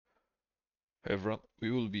Hey everyone,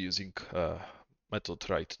 we will be using Method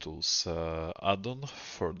Write Tools add-on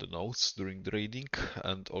for the notes during the raiding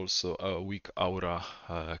and also a weak aura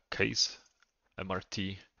Kaze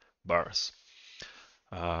MRT bars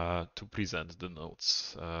to present the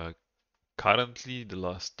notes. Currently, the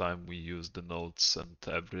last time we used the notes and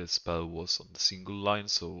every spell was on the single line,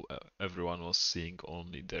 so everyone was seeing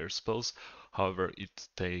only their spells. However, it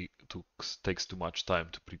takes too much time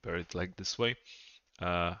to prepare it like this way.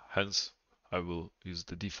 Hence, I will use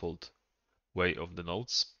the default way of the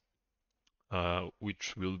notes,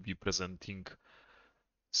 which will be presenting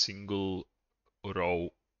single row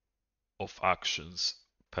of actions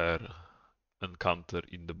per encounter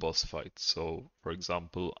in the boss fight. So, for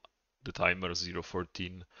example, the timer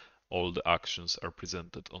 014, all the actions are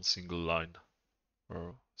presented on single line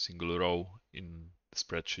or single row in the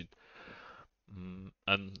spreadsheet.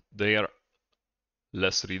 And they are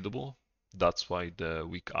less readable. That's why the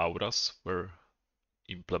weak auras were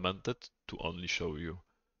implemented to only show you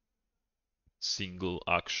single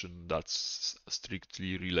action that's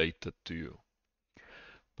strictly related to you.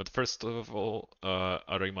 But first of all,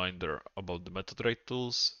 a reminder about the method rate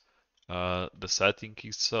tools. The setting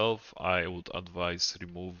itself, I would advise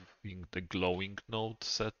removing the glowing node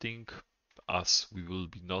setting, as we will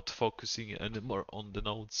be not focusing anymore on the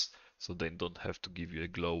nodes, so they don't have to give you a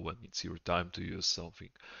glow when it's your time to use something.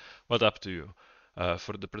 But up to you.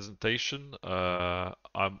 For the presentation,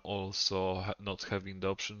 I'm also not having the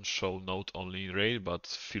option show note only in RAID, but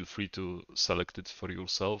feel free to select it for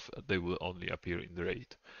yourself. They will only appear in the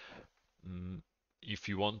RAID. If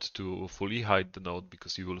you want to fully hide the node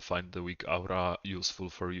because you will find the weak aura useful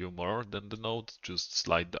for you more than the node, just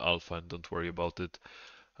slide the alpha and don't worry about it.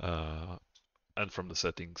 And from the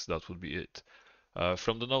settings, that will be it.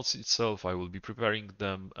 From the notes itself, I will be preparing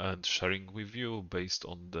them and sharing with you based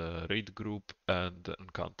on the raid group and the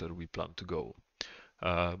encounter we plan to go.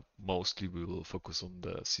 Mostly we will focus on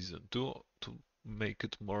the season 2 to make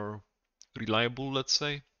it more reliable, let's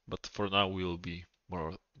say, but for now we'll be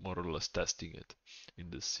more or less testing it in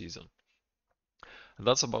this season. And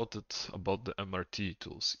that's about it about the MRT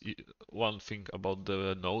tools. One thing about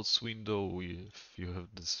the notes window, if you have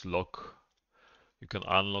this lock, you can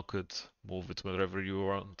unlock it, move it wherever you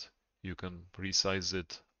want. You can resize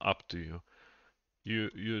it, up to you.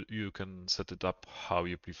 You can set it up how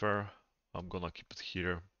you prefer. I'm gonna keep it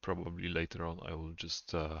here. Probably later on I will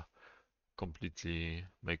just completely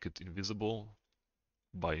make it invisible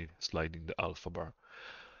by sliding the alpha bar.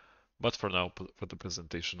 But for now, for the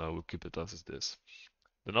presentation, I will keep it as it is.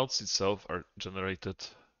 The notes itself are generated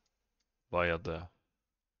via the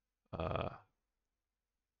uh,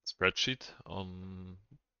 spreadsheet on,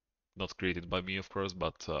 not created by me, of course,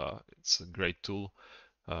 but it's a great tool,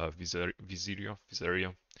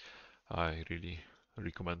 Viseria. I really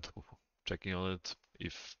recommend checking on it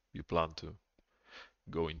if you plan to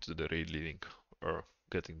go into the raid leading or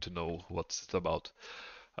getting to know what's it about.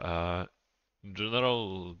 In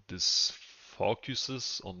general, this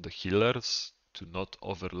focuses on the healers to not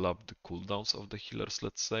overlap the cooldowns of the healers,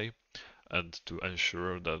 let's say, and to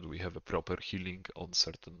ensure that we have a proper healing on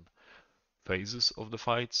certain phases of the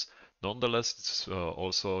fights. Nonetheless, it's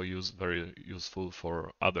also very useful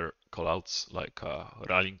for other callouts like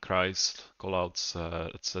rallying cries, callouts,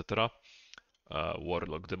 etc.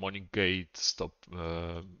 Warlock Demonic Gate, Stop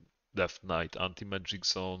Death Knight Anti-Magic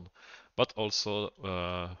Zone, but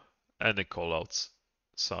also any callouts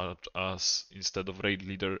such as instead of raid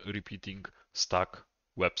leader repeating stack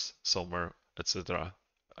webs somewhere, etc.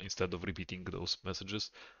 Instead of repeating those messages,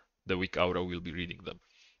 the weak aura will be reading them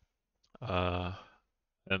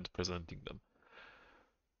and presenting them.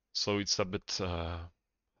 So it's a bit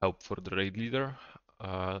help for the raid leader.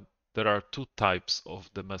 There are two types of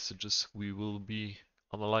the messages we will be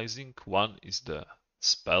analyzing. One is the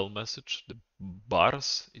spell message, the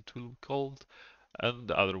bars it will be called, and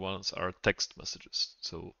the other ones are text messages.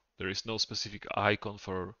 So there is no specific icon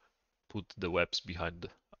for put the webs behind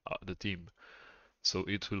the team. So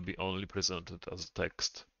it will be only presented as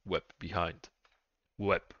text, web behind,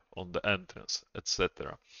 web on the entrance,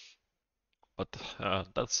 etc. But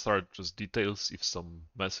that's are just details. If some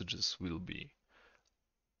messages will be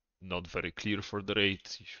not very clear for the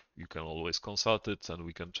rate, you can always consult it and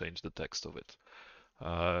we can change the text of it.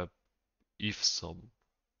 If some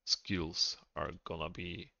skills are gonna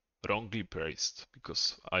be wrongly praised,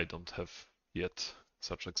 because I don't have yet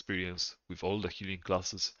such experience with all the healing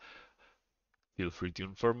classes, feel free to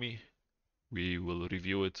inform me. We will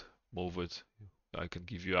review it, move it. I can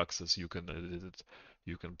give you access, you can edit it,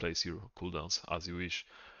 you can place your cooldowns as you wish,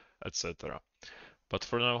 etc. But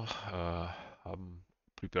for now, I'm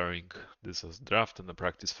preparing this as draft and a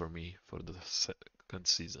practice for me for the second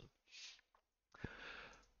season.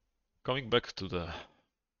 Coming back to the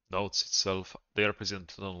notes itself, they are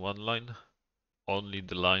presented on one line, only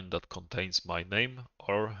the line that contains my name,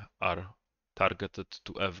 or are targeted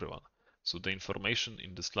to everyone. So the information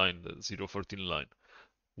in this line, the 014 line,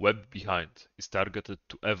 web behind, is targeted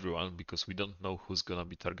to everyone because we don't know who's gonna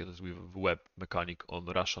be targeted with web mechanic on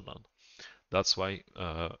Rashanan. That's why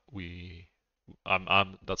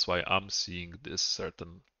that's why I'm seeing this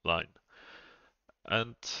certain line,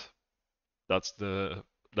 and that's the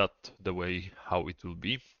way how it will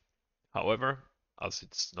be. However, as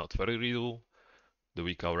it's not very readable, the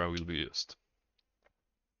weak aura will be used.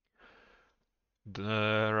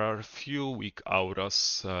 There are a few weak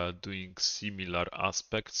auras doing similar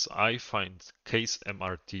aspects. I find Kaze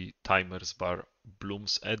MRT timers bar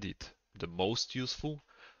Bloom's edit the most useful,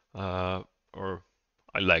 or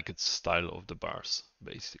I like its style of the bars,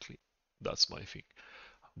 basically. That's my thing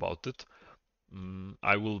about it.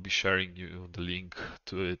 I will be sharing you the link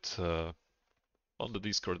to it on the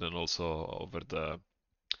Discord and also over the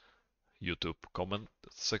YouTube comment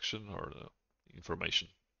section or the information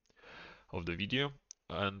of the video.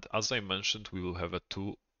 And as I mentioned, we will have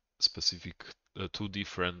two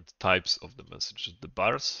different types of the messages: the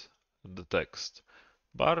bars and the text.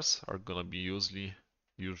 Bars are gonna be usually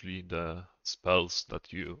the spells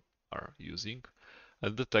that you are using,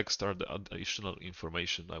 and the text are the additional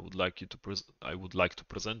information I would like to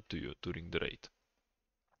present to you during the raid.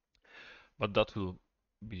 But that will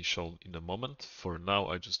be shown in a moment. For now,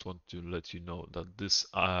 I just want to let you know that this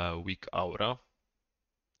weak aura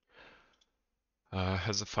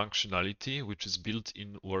has a functionality which is built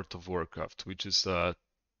in World of Warcraft, which is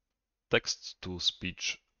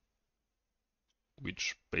text-to-speech,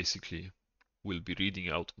 which basically will be reading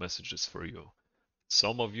out messages for you.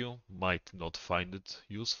 Some of you might not find it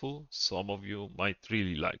useful, some of you might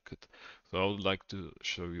really like it. So I would like to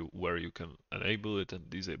show you where you can enable it and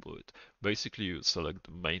disable it. Basically, you select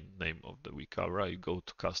the main name of the weak aura, you go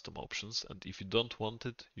to custom options, and if you don't want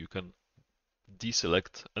it, you can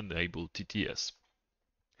deselect enable TTS.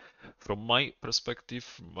 From my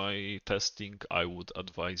perspective, my testing, I would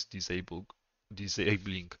advise disabling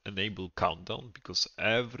enable countdown, because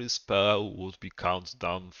every spell would be count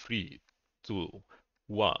down 3, 2,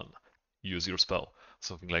 1, use your spell,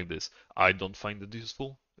 something like this. I don't find it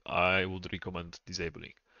useful. I would recommend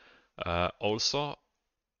disabling. Also,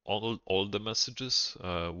 all the messages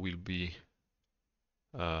will be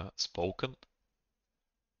spoken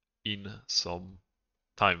in some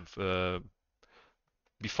time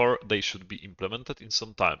before they should be implemented in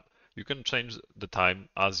some time. You can change the time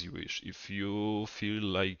as you wish. If you feel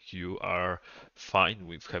like you are fine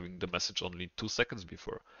with having the message only 2 seconds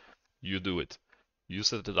before, you do it. You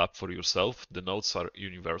set it up for yourself. The notes are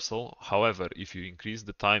universal. However, if you increase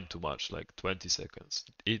the time too much, like 20 seconds,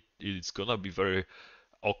 it's gonna be very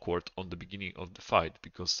awkward on the beginning of the fight,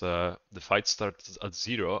 because the fight starts at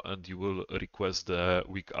 0 and you will request the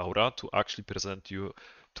weak aura to actually present you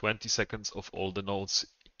 20 seconds of all the notes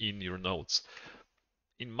in your notes.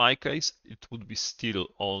 In my case, it would be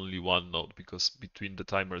still only one note, because between the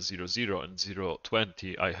timer 00 and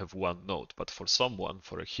 020 I have one note. But for someone,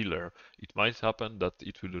 for a healer, it might happen that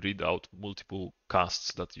it will read out multiple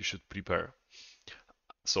casts that you should prepare.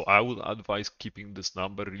 So I would advise keeping this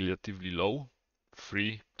number relatively low,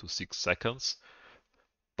 3 to 6 seconds,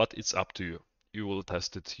 but it's up to you. You will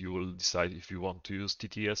test it, you will decide if you want to use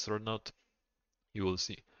TTS or not. You will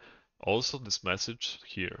see. Also, this message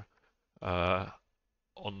here, in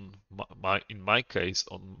my case,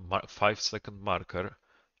 on my 5-second marker,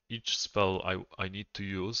 each spell I need to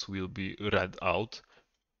use will be read out,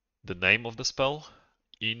 the name of the spell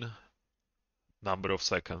in number of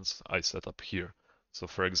seconds I set up here. So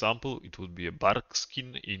for example, it would be a bark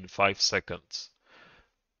skin in 5 seconds.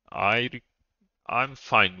 I'm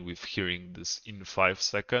fine with hearing this in 5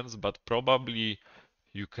 seconds, but probably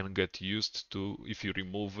you can get used to, if you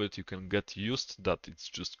remove it, you can get used that it's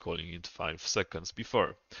just calling it 5 seconds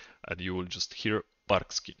before, and you will just hear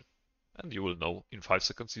bark skin, and you will know in 5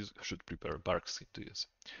 seconds you should prepare bark skin to use.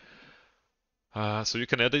 So you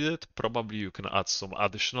can edit it. Probably you can add some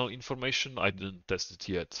additional information. I didn't test it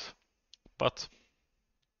yet, but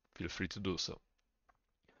feel free to do so.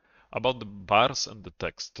 About the bars and the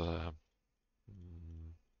text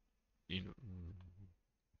in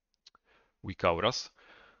weak auras.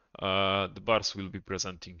 The bars will be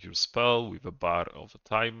presenting your spell with a bar of a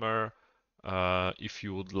timer. If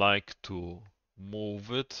you would like to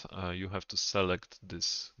move it, you have to select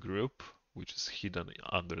this group, which is hidden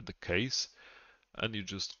under the case, and you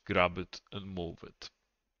just grab it and move it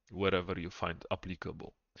wherever you find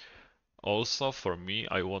applicable. Also, for me,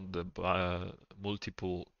 I want the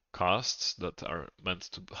multiple casts that are meant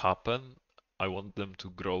to happen. I want them to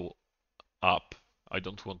grow up. I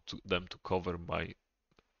don't want them to cover my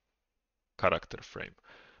character frame.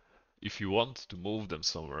 If you want to move them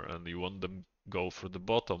somewhere and you want them go for the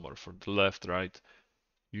bottom or for the left, right,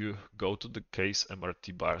 you go to the Kaze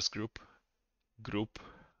MRT bars group,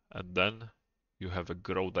 and then you have a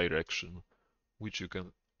grow direction which you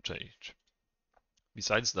can change.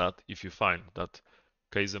 Besides that, if you find that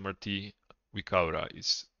Kaze MRT WA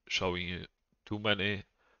is showing you too many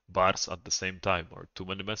bars at the same time or too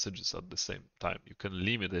many messages at the same time, you can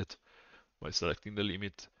limit it by selecting the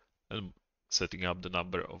limit and setting up the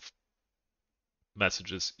number of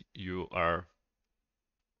messages you are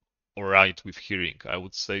alright with hearing. I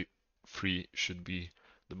would say 3 should be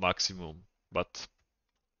the maximum, but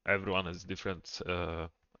everyone is different,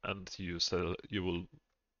 and you will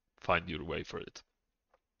find your way for it.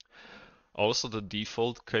 Also, the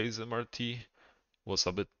default Kaze MRT was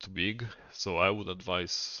a bit too big, so I would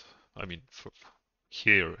advise, I mean,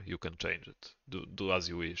 here you can change it. Do as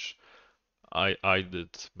you wish. I did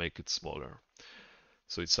make it smaller,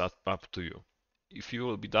 so it's up to you. If you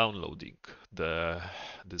will be downloading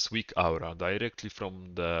this weak aura directly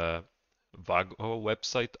from the Vago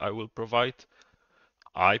website I will provide,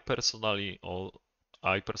 I personally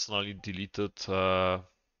deleted 2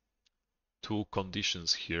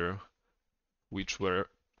 conditions here, which were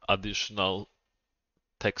additional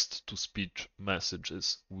text-to-speech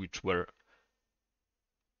messages, which were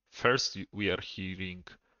first we are hearing,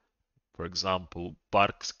 for example,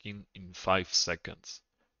 bark skin in 5 seconds,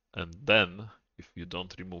 and then if you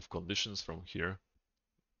don't remove conditions from here,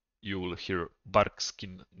 you will hear bark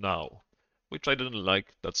skin now, which I didn't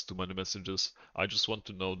like. That's too many messages. I just want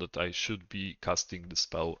to know that I should be casting the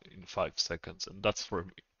spell in 5 seconds, and that's for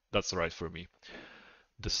me. That's right for me.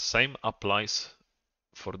 The same applies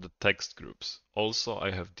for the text groups. Also,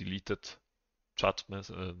 I have deleted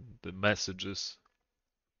the messages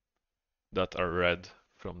that are read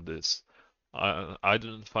from this. I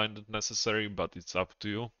didn't find it necessary, but it's up to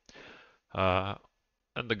you. And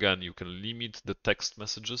again, you can limit the text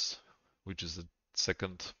messages, which is the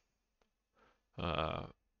second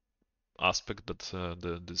aspect that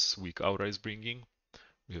this weak aura is bringing.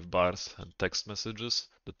 We have bars and text messages.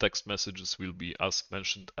 The text messages will be, as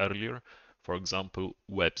mentioned earlier, for example,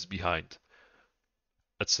 webs behind,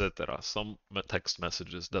 etc. Some text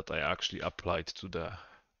messages that I actually applied to the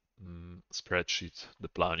spreadsheet, the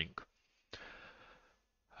planning.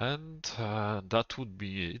 And that would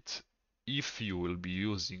be it. If you will be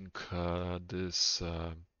using this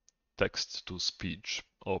text-to-speech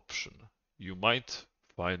option, you might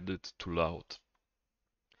find it too loud.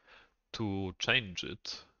 To change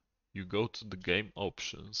it, you go to the game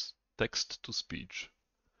options, text-to-speech,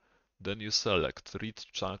 then you select read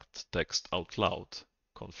chat text out loud,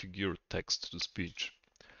 configure text-to-speech,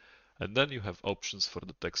 and then you have options for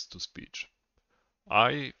the text-to-speech.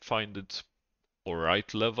 I find it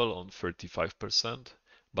alright level on 35%,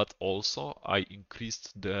 but also I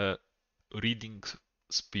increased the reading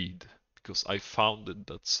speed because I found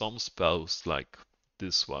that some spells like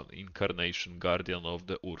this one, Incarnation Guardian of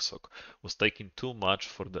the Ursok, was taking too much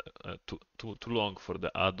for the too long for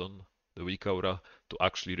the add-on, the weak aura, to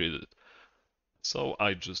actually read it. So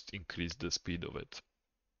I just increased the speed of it,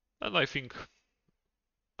 and I think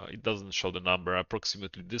it doesn't show the number.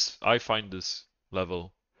 Approximately this, I find this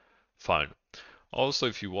level fine. Also,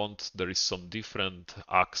 if you want, there is some different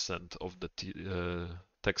accent of the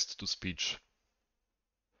text-to-speech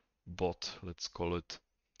bot, let's call it.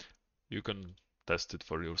 You can test it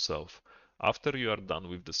for yourself. After you are done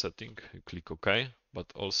with the setting, you click OK,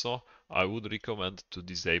 but also I would recommend to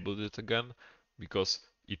disable it again because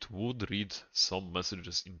it would read some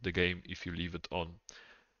messages in the game if you leave it on.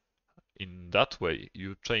 In that way,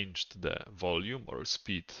 you changed the volume or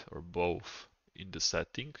speed or both in the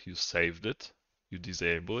setting, you saved it, you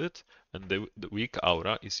disable it, and the weak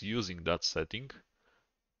aura is using that setting,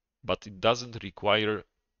 but it doesn't require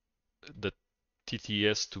the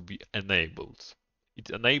TTS to be enabled. It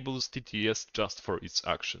enables TTS just for its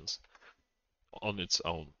actions on its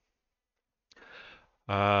own.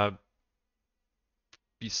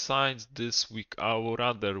 Besides this weak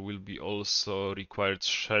aura, there will be also required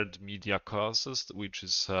shared media classes, which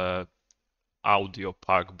is audio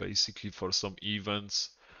pack basically for some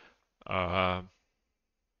events. Yeah,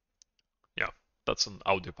 that's an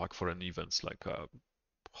audio pack for an event like a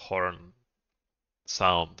horn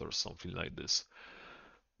sound or something like this.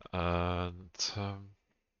 And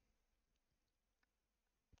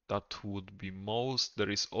that would be most. There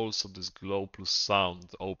is also this glow plus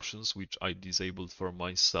sound options, which I disabled for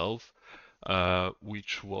myself,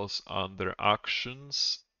 which was under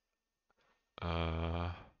actions.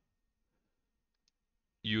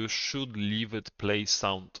 You should leave it play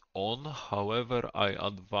sound on. However, I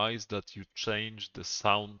advise that you change the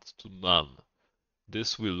sound to none.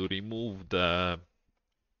 This will remove the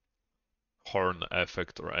horn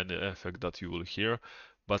effect or any effect that you will hear,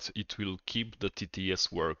 but it will keep the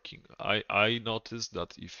TTS working. I noticed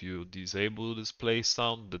that if you disable display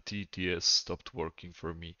sound, the TTS stopped working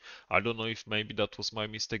for me. I don't know if maybe that was my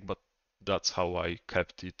mistake, but that's how I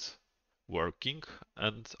kept it working,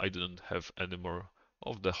 and I didn't have any more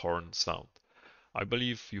of the horn sound. I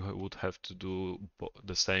believe you would have to do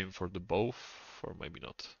the same for the both, or maybe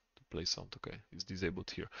not. The play sound, okay, is disabled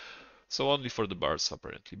here. So only for the bars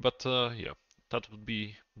apparently, but yeah, that would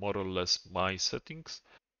be more or less my settings.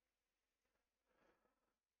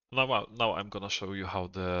 Now I'm gonna show you how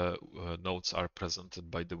the notes are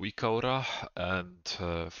presented by the weak aura, and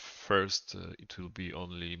first it will be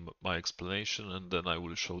only my explanation, and then I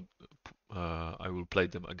will I will play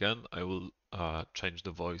them again. I will change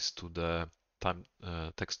the voice to the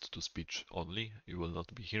text to speech only. You will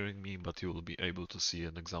not be hearing me, but you will be able to see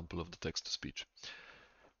an example of the text to speech.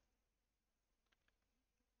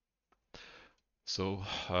 So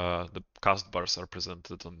the cast bars are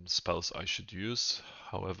presented on spells I should use.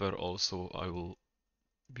 However, also I will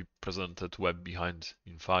be presented web behind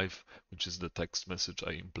in 5, which is the text message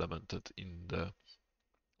I implemented in the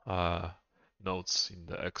notes in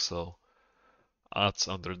the Excel ads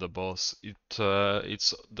under the boss. It's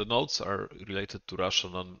the notes are related to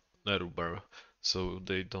Russian and Neruber, so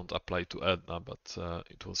they don't apply to Edna, but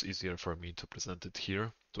it was easier for me to present it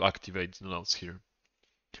here, to activate the notes here.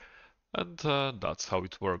 And that's how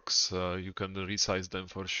it works. You can resize them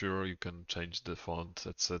for sure, you can change the font,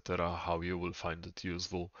 etc. How you will find it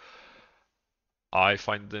useful. I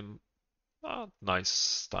find them a nice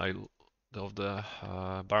style of the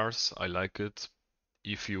bars. I like it.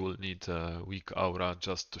 If you will need a weak aura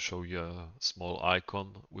just to show you a small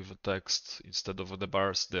icon with a text instead of the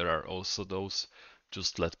bars, there are also those.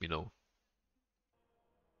 Just let me know.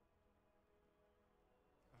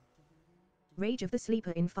 Rage of the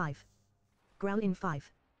Sleeper in 5. Growl in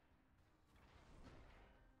 5.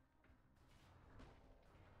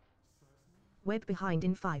 Web behind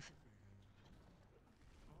in 5.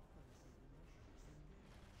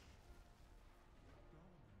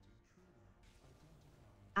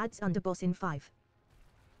 Ads underboss in 5.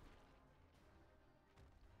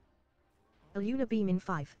 Lunar beam in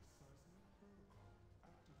 5.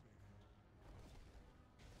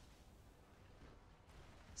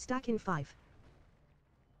 Stack in 5.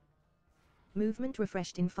 Movement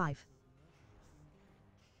refreshed in 5.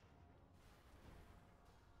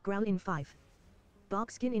 Growl in 5.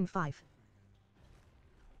 Barkskin in 5.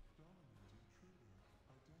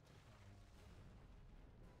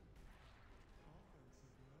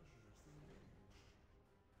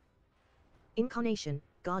 Incarnation,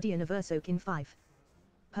 Guardian of Ursoak in 5.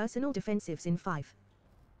 Personal defensives in 5.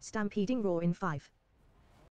 Stampeding Roar in 5.